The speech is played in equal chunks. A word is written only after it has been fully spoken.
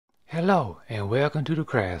Hello and welcome to the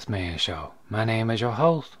Craftsman Show. My name is your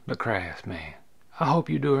host, the Craftsman. I hope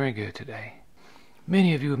you're doing good today.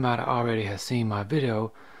 Many of you might have already have seen my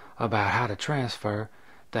video about how to transfer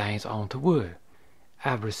things onto wood.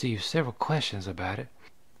 I've received several questions about it.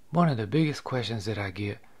 One of the biggest questions that I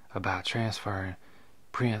get about transferring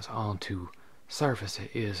prints onto surfaces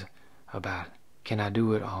is about, can I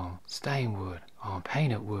do it on stained wood, on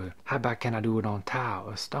painted wood? How about, can I do it on tile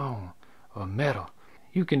or stone or metal?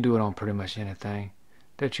 You can do it on pretty much anything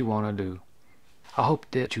that you want to do. I hope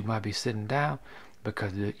that you might be sitting down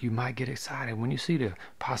because you might get excited when you see the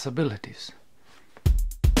possibilities.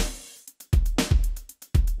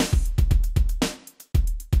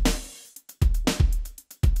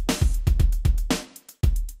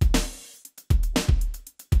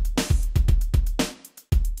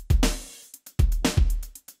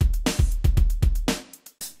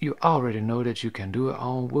 You already know that you can do it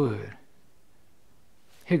on wood.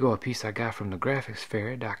 Here go a piece I got from the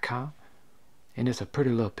graphicsfairy.com, and it's a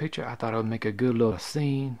pretty little picture. I thought it would make a good little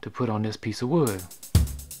scene to put on this piece of wood.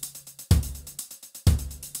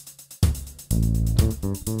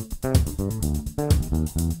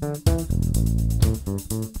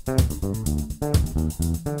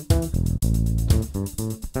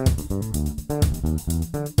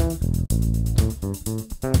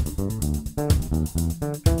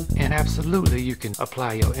 And absolutely you can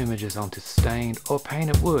apply your images onto stained or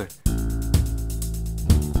painted wood.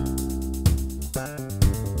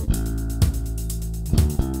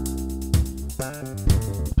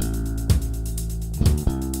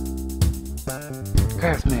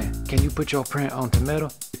 Craftsman, can you put your print onto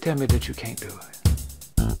metal? Tell me that you can't do it.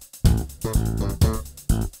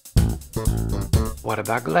 What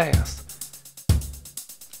about glass?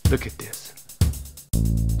 Look at this.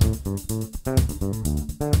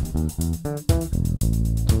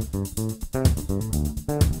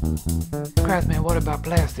 Craftsman, what about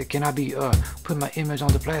plastic? Can I put my image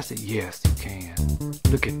on the plastic? Yes, you can.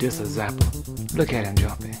 Look at this example. Look at him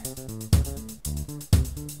jumping.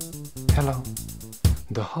 Hello.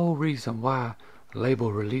 The whole reason why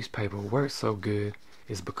label release paper works so good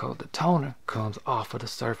is because the toner comes off of the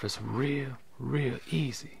surface real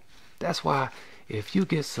easy. That's why if you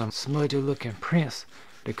get some smudgy looking prints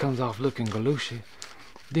that comes off looking galooshy,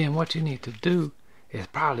 then what you need to do is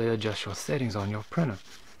probably adjust your settings on your printer.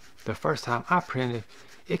 The first time I printed,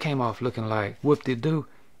 it came off looking like whoop-de-doo,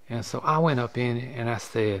 and so I went up in it and I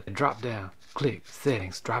said drop down, click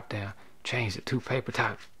settings, drop down, change it to paper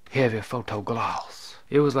type, heavy photo gloss.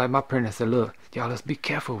 It was like my printer said, look, y'all, let's be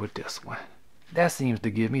careful with this one. That seems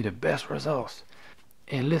to give me the best results.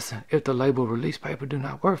 And listen, if the label release paper do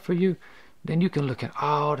not work for you, then you can look at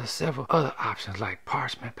all the several other options like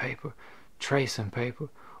parchment paper, tracing paper,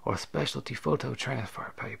 or specialty photo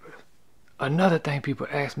transfer paper. Another thing people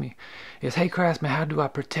ask me is, hey Craftsman, how do I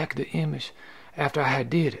protect the image after I had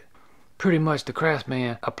did it? Pretty much the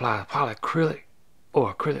Craftsman applies polyacrylic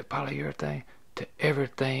or acrylic polyurethane to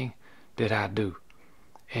everything that I do.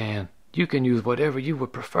 And you can use whatever you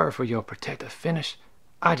would prefer for your protective finish.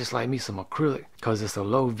 I just like me some acrylic because it's a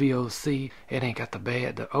low VOC. It ain't got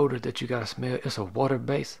the odor that you gotta smell. It's a water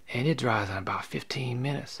base and it dries in about 15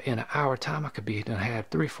 minutes. In an hour time I could be done have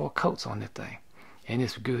 3-4 coats on this thing. And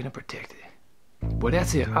it's good and protected. Well,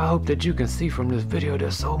 that's it. I hope that you can see from this video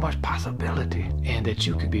there's so much possibility and that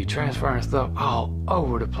you could be transferring stuff all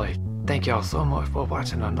over the place. Thank y'all so much for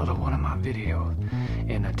watching another one of my videos.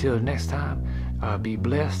 And until next time, be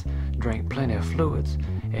blessed, drink plenty of fluids,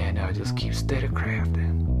 and just keep steady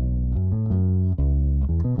crafting.